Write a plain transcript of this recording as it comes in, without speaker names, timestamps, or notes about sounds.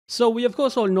So we of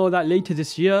course all know that later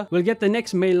this year, we'll get the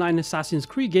next mainline Assassin's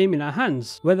Creed game in our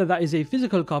hands, whether that is a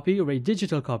physical copy or a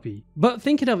digital copy. But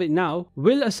thinking of it now,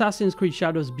 will Assassin's Creed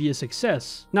Shadows be a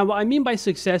success? Now what I mean by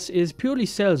success is purely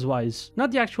sales wise,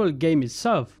 not the actual game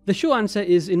itself. The short answer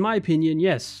is, in my opinion,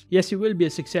 yes. Yes, it will be a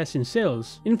success in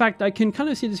sales. In fact, I can kind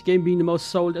of see this game being the most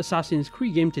sold Assassin's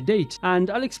Creed game to date, and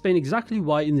I'll explain exactly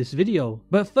why in this video.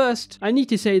 But first, I need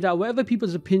to say that whatever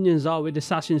people's opinions are with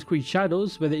Assassin's Creed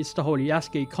Shadows, whether it's the whole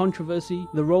Yasuke controversy,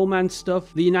 the romance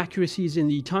stuff, the inaccuracies in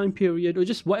the time period, or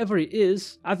just whatever it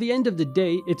is, at the end of the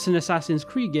day, it's an Assassin's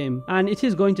Creed game, and it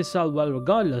is going to sell well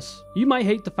regardless. You might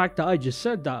hate the fact that I just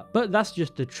said that, but that's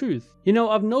just the truth. You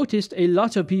know, I've noticed a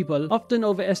lot of people often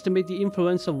overestimate the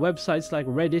influence of websites like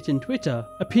Reddit and Twitter.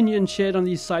 Opinions shared on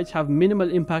these sites have minimal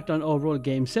impact on overall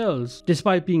game sales.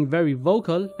 Despite being very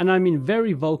vocal, and I mean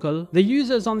very vocal, the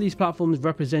users on these platforms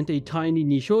represent a tiny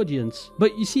niche audience.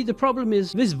 But you see, the problem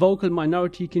is this vocal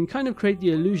minority can kind of create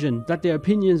the illusion that their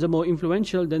opinions are more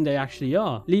influential than they actually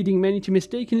are, leading many to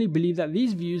mistakenly believe that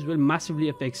these views will massively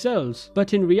affect sales.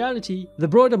 But in reality, the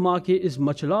broader market is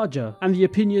much larger, and the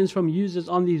opinions from users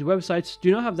on these websites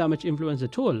do not have that much influence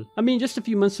at all. I mean, just a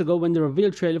few months ago when the reveal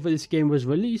trailer for this game was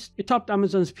released, it topped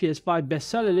Amazon's PS5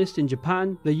 bestseller list in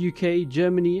Japan, the UK,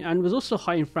 Germany, and was also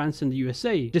high in France and the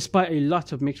USA, despite a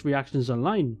lot of mixed reactions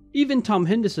online. Even Tom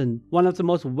Henderson, one of the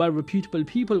most well-reputable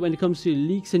people when it comes to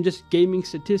leaks and just gaming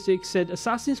statistics, said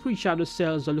Assassin's Creed Shadows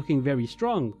sales are looking very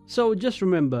strong. So just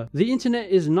remember, the internet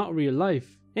is not real life.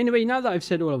 Anyway, now that I've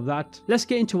said all of that, let's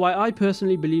get into why I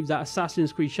personally believe that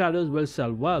Assassin's Creed Shadows will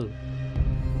sell well.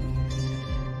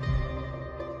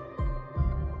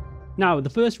 Now,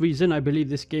 the first reason I believe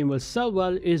this game will sell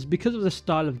well is because of the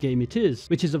style of game it is,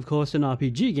 which is of course an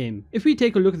RPG game. If we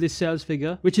take a look at this sales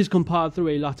figure, which is compiled through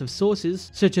a lot of sources,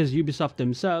 such as Ubisoft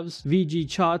themselves, VG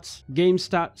charts,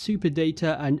 GameStat,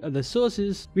 Superdata and other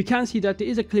sources, we can see that there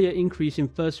is a clear increase in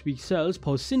first week sales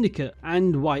post Syndicate.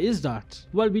 And why is that?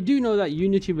 Well, we do know that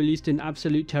Unity released in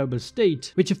absolute terrible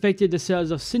state, which affected the sales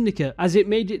of Syndicate as it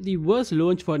made it the worst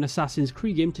launch for an Assassin's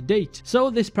Creed game to date. So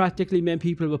this practically meant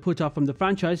people were put off from the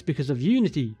franchise because of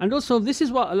Unity. And also, this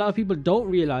is what a lot of people don't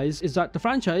realize, is that the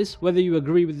franchise, whether you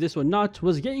agree with this or not,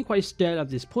 was getting quite stale at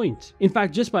this point. In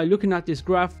fact, just by looking at this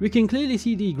graph, we can clearly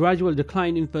see the gradual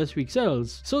decline in first week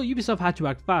sales, so Ubisoft had to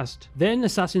act fast. Then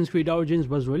Assassin's Creed Origins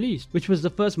was released, which was the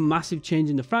first massive change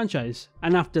in the franchise,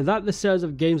 and after that the sales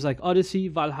of games like Odyssey,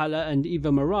 Valhalla and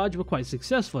even Mirage were quite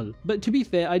successful. But to be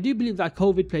fair, I do believe that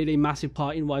COVID played a massive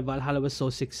part in why Valhalla was so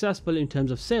successful in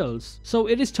terms of sales, so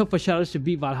it is tough for Shadows to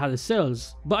beat Valhalla's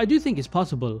sales, but I do think it's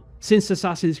possible. Since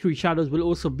Assassin's Creed Shadows will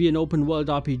also be an open world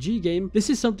RPG game, this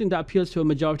is something that appeals to a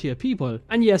majority of people.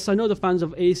 And yes, I know the fans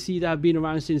of AC that have been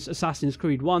around since Assassin's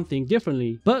Creed 1 think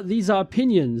differently, but these are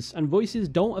opinions and voices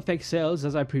don't affect sales,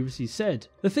 as I previously said.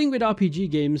 The thing with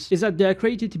RPG games is that they are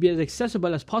created to be as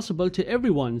accessible as possible to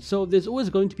everyone, so there's always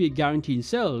going to be a guarantee in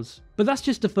sales. But that's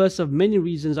just the first of many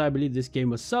reasons I believe this game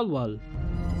will sell well.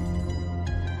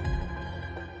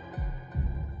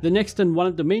 The next and one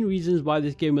of the main reasons why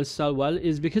this game will sell well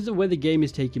is because of where the game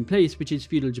is taking place, which is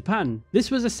feudal Japan. This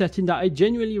was a setting that I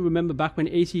genuinely remember back when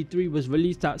AC3 was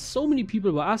released that so many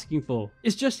people were asking for.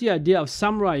 It's just the idea of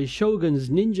samurais, shoguns,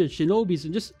 ninjas, shinobis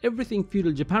and just everything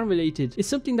feudal Japan related is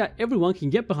something that everyone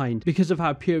can get behind because of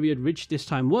how period rich this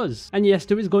time was. And yes,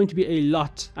 there is going to be a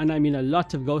lot, and I mean a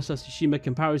lot, of Ghost of Tsushima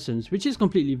comparisons, which is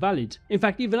completely valid. In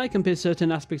fact, even I compare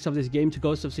certain aspects of this game to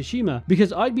Ghost of Tsushima,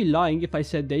 because I'd be lying if I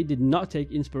said they did not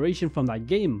take inspiration from that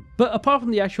game. But apart from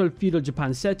the actual feudal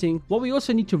Japan setting, what we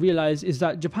also need to realize is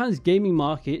that Japan's gaming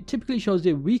market typically shows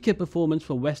a weaker performance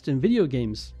for Western video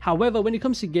games. However, when it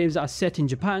comes to games that are set in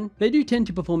Japan, they do tend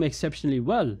to perform exceptionally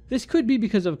well. This could be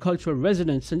because of cultural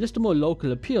resonance and just a more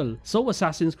local appeal. So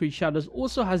Assassin's Creed Shadows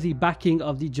also has the backing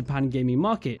of the Japan gaming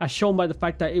market, as shown by the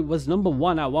fact that it was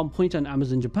 #1 at one point on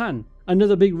Amazon Japan.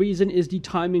 Another big reason is the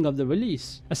timing of the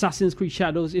release. Assassin's Creed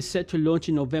Shadows is set to launch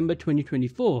in November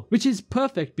 2024, which is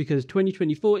perfect because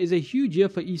 2024 is a huge year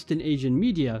for Eastern Asian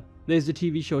media. There's the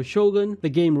TV show Shogun, the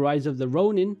game Rise of the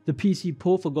Ronin, the PC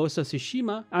port for Ghost of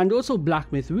Tsushima, and also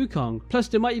Black Myth Wukong. Plus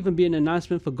there might even be an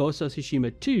announcement for Ghost of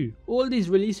Tsushima 2. All these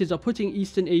releases are putting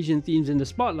Eastern Asian themes in the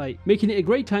spotlight, making it a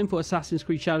great time for Assassin's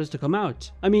Creed Shadows to come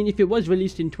out. I mean, if it was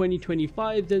released in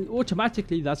 2025, then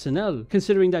automatically that's an L,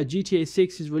 considering that GTA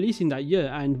 6 is releasing that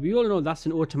year, and we all know that's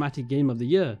an automatic game of the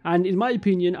year. And in my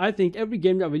opinion, I think every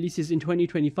game that releases in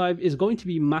 2025 is going to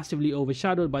be massively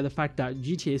overshadowed by the fact that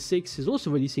GTA 6 is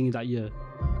also releasing that year.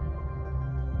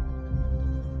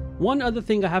 One other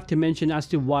thing I have to mention as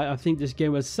to why I think this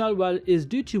game will sell well is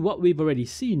due to what we've already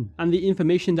seen and the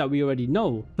information that we already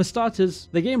know. For starters,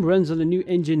 the game runs on a new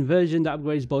engine version that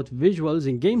upgrades both visuals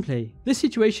and gameplay. This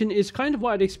situation is kind of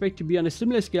what I'd expect to be on a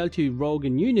similar scale to Rogue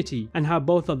and Unity, and how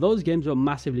both of those games were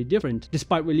massively different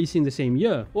despite releasing the same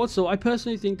year. Also, I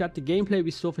personally think that the gameplay we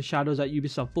saw for Shadows at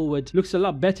Ubisoft Forward looks a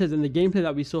lot better than the gameplay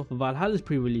that we saw for Valhalla's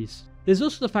pre-release. There's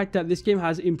also the fact that this game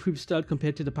has improved stealth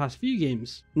compared to the past few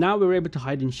games. Now we're able to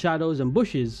hide in shadows and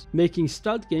bushes, making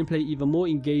stealth gameplay even more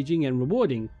engaging and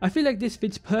rewarding. I feel like this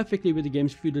fits perfectly with the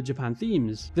game's feudal Japan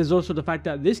themes. There's also the fact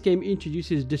that this game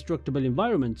introduces destructible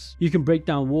environments. You can break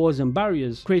down walls and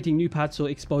barriers, creating new paths or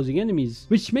exposing enemies,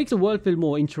 which makes the world feel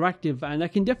more interactive, and I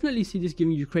can definitely see this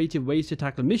giving you creative ways to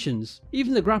tackle missions.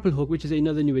 Even the grapple hook, which is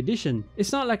another new addition.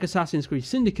 It's not like Assassin's Creed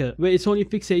Syndicate, where it's only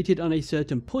fixated on a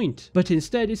certain point, but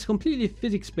instead it's completely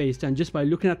physics based, and just by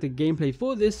looking at the gameplay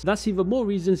for this, that's even more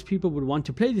reasons people would want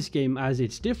to play this game, as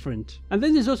it's different. And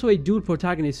then there's also a dual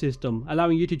protagonist system,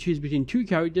 allowing you to choose between two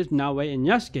characters, Naue and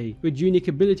Yasuke, with unique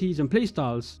abilities and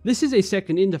playstyles. This is a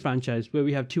second in the franchise where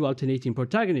we have two alternating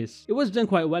protagonists. It was done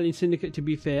quite well in Syndicate, to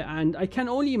be fair, and I can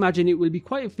only imagine it will be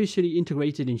quite efficiently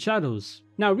integrated in Shadows.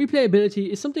 Now, replayability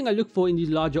is something I look for in these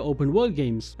larger open world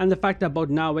games, and the fact that both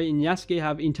Naue and Yasuke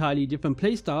have entirely different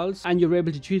playstyles and you're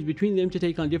able to choose between them to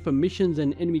take on different missions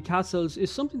and enemy castles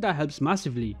is something that helps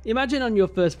massively. Imagine on your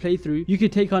first playthrough, you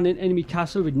could take on an enemy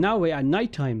castle with Naue at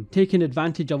nighttime, taking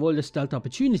advantage of all the stealth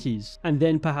opportunities, and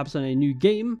then perhaps on a new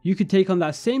game, you could take on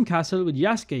that same castle with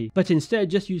Yasuke, but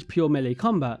instead just use pure melee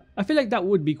combat. I feel like that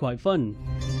would be quite fun.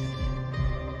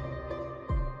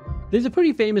 There's a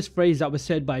pretty famous phrase that was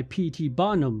said by P.T.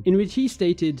 Barnum, in which he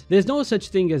stated, "There's no such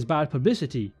thing as bad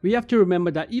publicity." We have to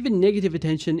remember that even negative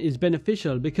attention is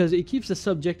beneficial because it keeps the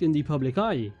subject in the public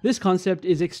eye. This concept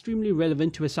is extremely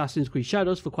relevant to Assassin's Creed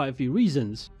Shadows for quite a few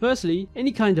reasons. Firstly,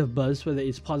 any kind of buzz, whether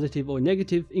it's positive or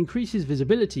negative, increases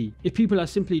visibility. If people are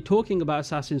simply talking about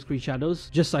Assassin's Creed Shadows,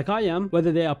 just like I am,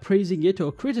 whether they are praising it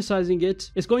or criticizing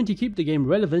it, it's going to keep the game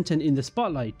relevant and in the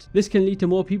spotlight. This can lead to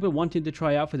more people wanting to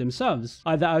try out for themselves,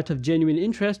 either out of genuine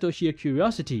interest or sheer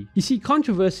curiosity. You see,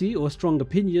 controversy or strong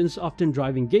opinions often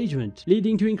drive engagement,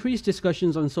 leading to increased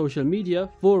discussions on social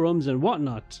media, forums and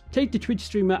whatnot. Take the Twitch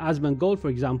streamer Asmongold for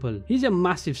example. He's a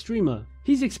massive streamer.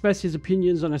 He's expressed his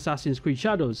opinions on Assassin's Creed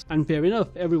Shadows, and fair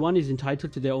enough, everyone is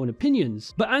entitled to their own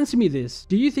opinions. But answer me this,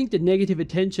 do you think the negative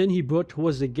attention he brought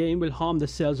towards the game will harm the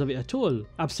sales of it at all?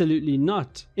 Absolutely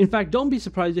not. In fact, don't be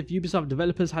surprised if Ubisoft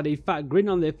developers had a fat grin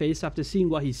on their face after seeing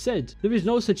what he said. There is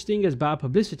no such thing as bad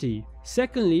publicity.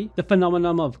 Secondly, the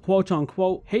phenomenon of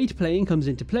quote-unquote hate playing comes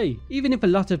into play. Even if a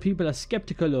lot of people are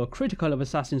skeptical or critical of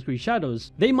Assassin's Creed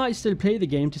Shadows, they might still play the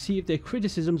game to see if their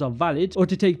criticisms are valid or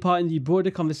to take part in the broader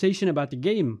conversation about the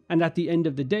game. And at the end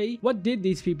of the day, what did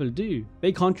these people do?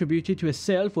 They contributed to a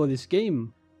sale for this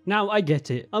game. Now, I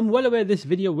get it. I'm well aware this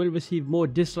video will receive more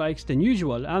dislikes than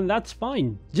usual, and that's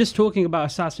fine. Just talking about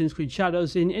Assassin's Creed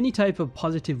Shadows in any type of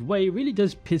positive way really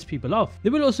does piss people off.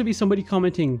 There will also be somebody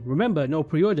commenting, "Remember, no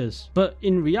pre-orders." But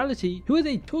in reality, who are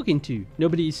they talking to?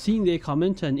 Nobody's seen their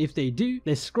comment, and if they do,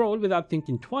 they scroll without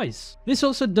thinking twice. This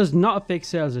also does not affect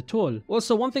sales at all.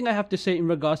 Also, one thing I have to say in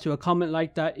regards to a comment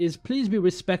like that is please be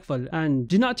respectful and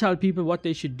do not tell people what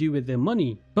they should do with their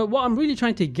money. But what I'm really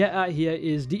trying to get at here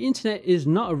is the internet is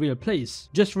not a real place.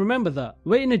 Just remember that.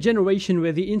 We're in a generation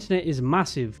where the internet is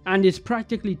massive and it's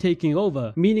practically taking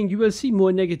over, meaning you will see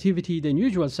more negativity than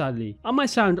usual, sadly. I might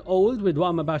sound old with what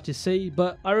I'm about to say,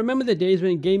 but I remember the days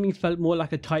when gaming felt more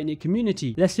like a tight-knit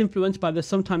community, less influenced by the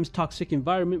sometimes toxic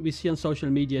environment we see on social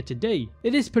media today.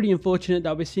 It is pretty unfortunate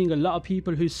that we're seeing a lot of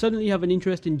people who suddenly have an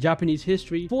interest in Japanese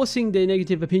history forcing their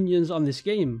negative opinions on this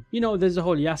game. You know, there's the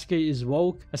whole Yasuke is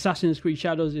woke, Assassin's Creed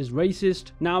Shadows is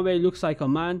racist, Naue looks like a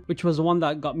man, which was the one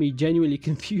that got me genuinely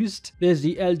confused. There's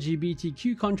the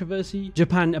LGBTQ controversy,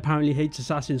 Japan apparently hates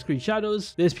Assassin's Creed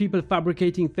Shadows, there's people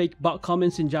fabricating fake bot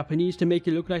comments in Japanese to make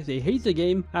it look like they hate the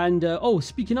game, and oh,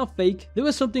 speaking of fake, there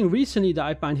was something recently that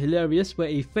I found hilarious where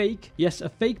a fake, yes a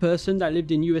fake person that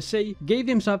lived in USA gave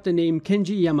himself the name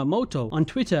Kenji Yamamoto on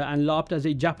Twitter and laughed as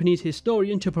a Japanese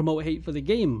historian to promote hate for the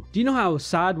game. Do you know how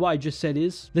sad what I just said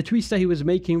is? The tweets that he was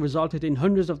making resulted in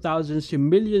hundreds of thousands to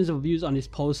millions of views on his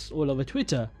posts all over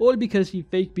Twitter, all because he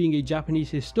fake being a Japanese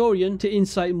historian to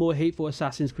incite more hate for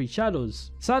Assassin's Creed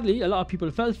Shadows. Sadly, a lot of people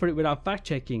fell for it without fact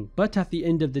checking, but at the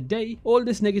end of the day, all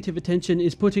this negative attention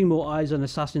is putting more eyes on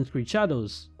Assassin's Creed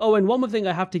Shadows. Oh, and one more thing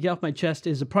I have to get off my chest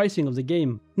is the pricing of the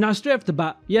game. Now straight off the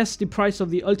bat, yes, the price of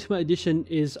the Ultimate Edition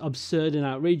is absurd and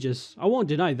outrageous, I won't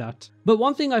deny that. But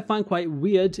one thing I find quite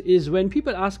weird is when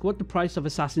people ask what the price of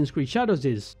Assassin's Creed Shadows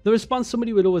is. The response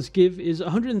somebody will always give is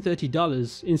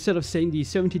 $130 instead of saying the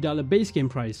 $70 base game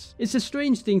price. It's a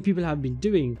strange thing people have been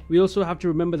doing. We also have to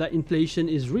remember that inflation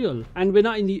is real, and we're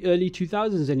not in the early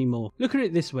 2000s anymore. Look at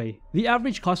it this way. The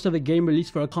average cost of a game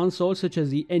released for a console such as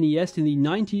the NES in the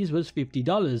 90s was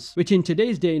 $50, which in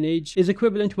today's day and age is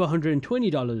equivalent to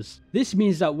 $120. This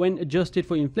means that when adjusted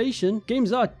for inflation,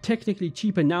 games are technically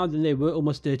cheaper now than they were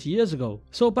almost 30 years ago.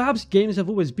 So perhaps games have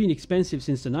always been expensive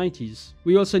since the 90s.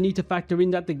 We also need to factor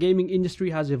in that the gaming industry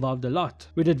has evolved a lot,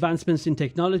 with advancements in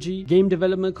technology, game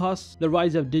development costs, the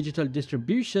rise of digital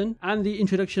distribution, and the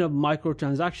introduction of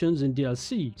microtransactions and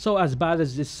DLC. So as bad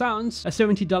as this sounds, a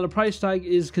 $70 price tag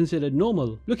is considered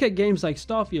normal. Look at games like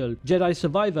Starfield, Jedi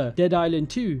Survivor, Dead Island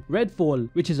 2, Redfall,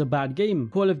 which is a bad game,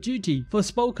 Call of Duty,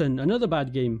 Forspoken, another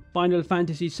bad game, Final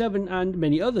Fantasy VII, and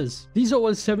many others. These are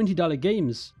all $70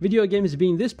 games. Video games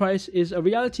being this price is a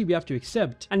reality we have to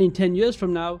accept, and in 10 years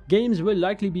from now, games will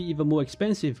likely be even more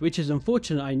expensive, which is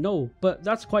unfortunate, I know, but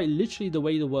that's quite literally the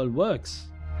way the world works.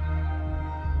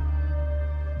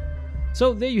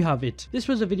 So there you have it. This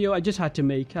was a video I just had to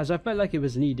make as I felt like it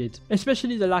was needed,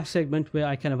 especially the last segment where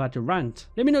I kind of had to rant.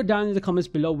 Let me know down in the comments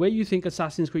below where you think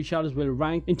Assassin's Creed Shadows will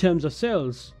rank in terms of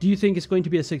sales. Do you think it's going to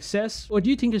be a success, or do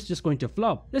you think it's just going to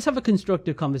flop? Let's have a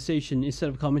constructive conversation instead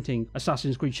of commenting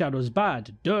Assassin's Creed Shadows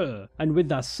bad, duh. And with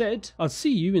that said, I'll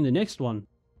see you in the next one.